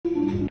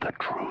The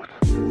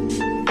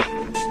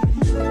truth.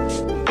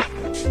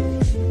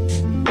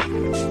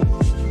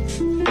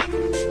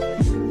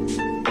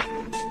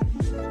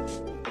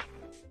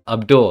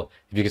 Abdul,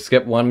 if you could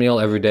skip one meal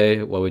every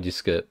day, what would you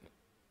skip?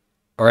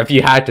 Or if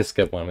you had to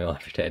skip one meal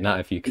every day, not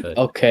if you could.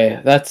 Okay,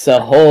 that's a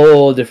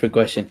whole different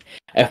question.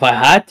 If I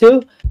had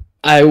to,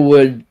 I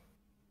would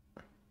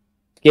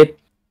skip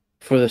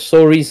for the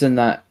sole reason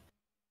that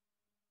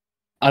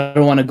I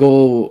don't want to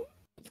go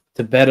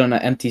to bed on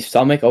an empty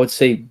stomach. I would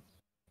say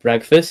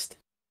breakfast.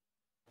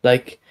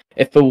 Like,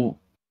 if it,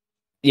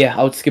 yeah,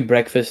 I would skip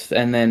breakfast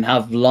and then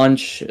have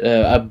lunch,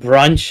 a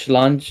brunch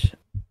lunch.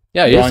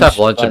 Yeah, you just have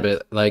lunch a but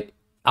bit. Like,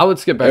 I would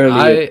skip breakfast.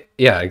 earlier.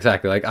 Yeah,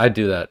 exactly. Like, I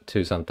do that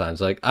too sometimes.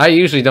 Like, I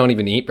usually don't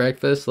even eat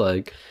breakfast.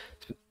 Like,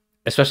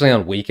 especially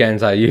on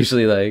weekends, I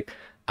usually, like,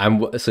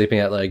 sleeping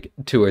at, like,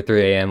 2 or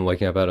 3 a.m.,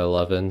 waking up at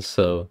 11.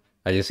 So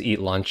I just eat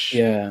lunch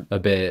Yeah, a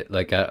bit,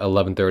 like, at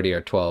 11:30 or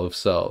 12.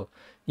 So,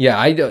 yeah,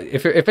 I do,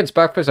 if it's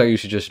breakfast, I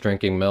usually just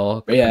drinking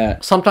milk. yeah.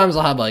 Sometimes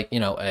I'll have, like,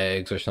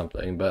 eggs or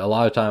something. But a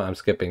lot of time I'm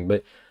skipping.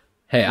 But,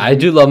 hey, I Mhm.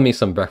 do love me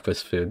some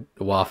breakfast food.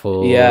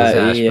 Waffles, Yeah,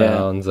 hash yeah.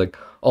 browns, like,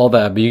 all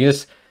that. But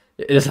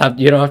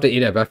you don't have to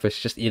eat at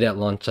breakfast, just eat at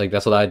lunch. Like,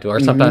 that's what I do. Or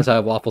Mm-hmm. sometimes I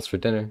have waffles for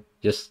dinner.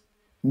 Just,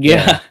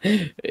 yeah.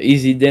 Yeah,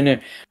 easy dinner,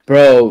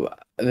 bro.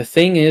 The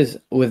thing is,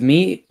 with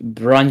me,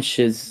 brunch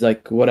is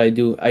like what I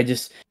do. I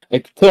just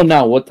like till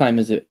now. What time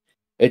is it?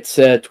 It's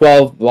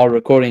 12 while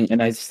recording,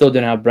 and I still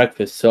didn't have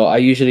breakfast. So I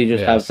usually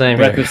just Yeah, have same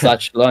breakfast here.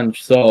 slash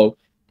lunch. So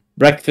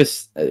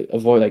breakfast,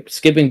 avoid like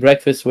skipping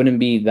breakfast wouldn't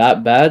be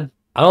that bad.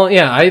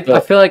 I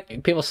But feel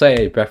like people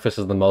say breakfast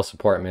is the most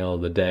important meal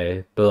of the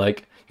day, but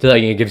like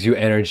it gives you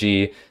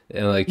energy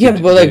and like to yeah,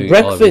 but like do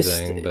all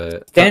breakfast, everything.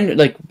 But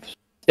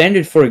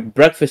standard for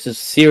breakfast is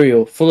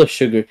cereal full of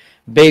sugar,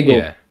 bagel,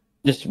 yeah,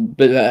 just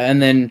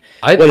and then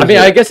what I is mean,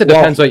 I it? guess it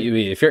depends Waffle. what you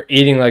eat. If you're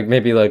eating like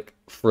maybe like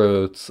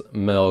fruits,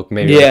 milk,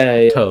 maybe like Yeah,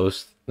 yeah.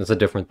 toast, that's a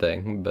different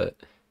thing. But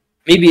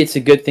Maybe it's a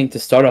good thing to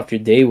start off your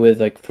day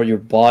with, like for your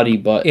body.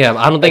 But yeah,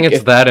 I don't think like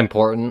it's if that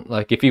important.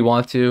 Like if you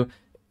want to,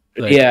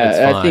 like it's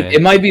yeah, I think it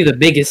fine. might be the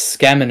biggest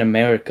scam in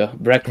America.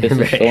 Breakfast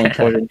is so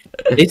important.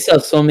 They sell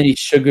so many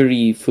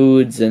sugary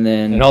foods, and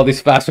And then all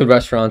these fast food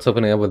restaurants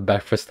opening up with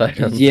breakfast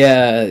items.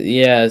 yeah,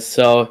 yeah.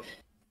 So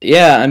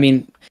yeah, I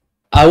mean,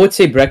 I would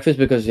say breakfast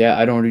because yeah,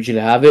 I don't usually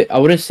have it. I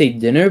wouldn't say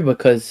dinner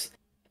because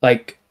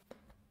like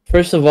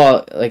first of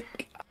all,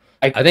 like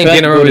I I think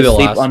can't dinner go would be to the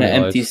sleep last on an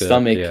meal I'd empty skip.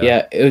 stomach. Yeah,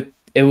 Yeah,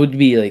 it would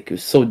be like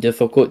so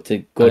difficult to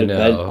go I to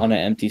bed know. on an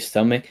empty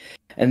stomach.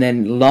 And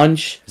then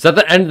lunch, It's at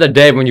the end of the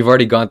day when you've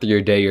already gone through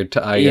your day, you're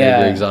tired, you're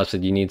yeah.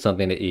 exhausted, you need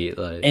something to eat.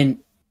 Like,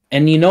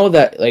 And you know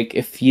that like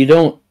if you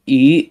don't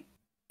eat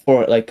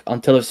for like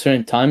until a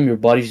certain time, your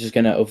body's just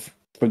gonna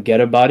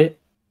forget about it.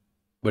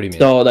 what do you mean?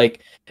 So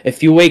like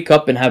if you wake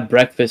up and have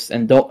breakfast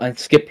and don't and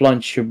skip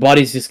lunch, your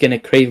body's just gonna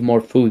crave more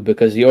food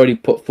because you already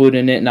put food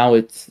in it. Now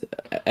it's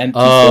empty,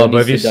 so Oh, it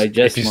but needs to if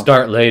digest you more.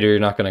 start later, you're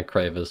not gonna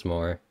crave as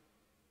more.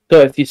 So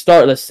if you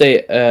start, let's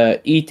say,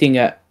 eating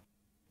at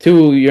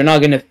 2, you're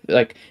not gonna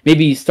like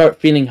maybe you start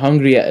feeling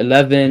hungry at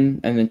 11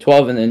 and then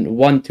 12 and then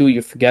 1, 2,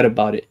 you forget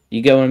about it.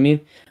 You get what I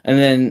mean? And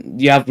then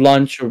you have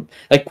lunch or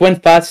like when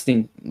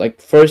fasting,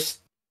 like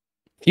first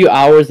few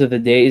hours of the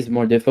day is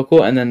more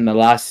difficult, and then the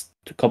last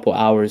couple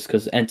hours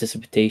because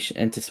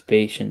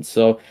anticipation.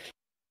 So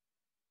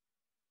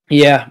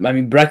yeah, I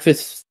mean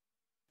breakfast.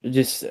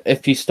 Just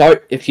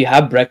if you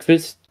have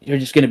breakfast, you're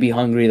just gonna be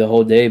hungry the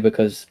whole day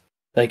because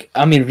like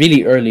I mean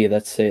really early.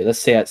 Let's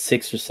say at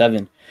 6 or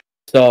 7.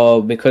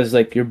 So because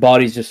like your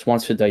body just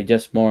wants to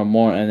digest more and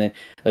more, and then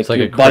It's like like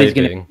your a body's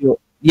gonna craving. feel,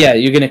 yeah,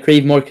 you're gonna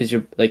crave more because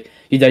you're like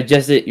you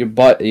digest it,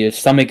 your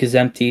stomach is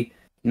empty.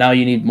 Now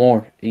you need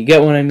more. You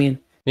get what I mean?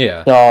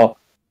 Yeah. So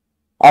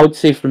I would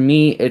say for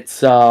me,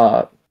 it's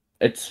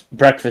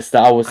breakfast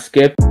that I would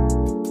skip.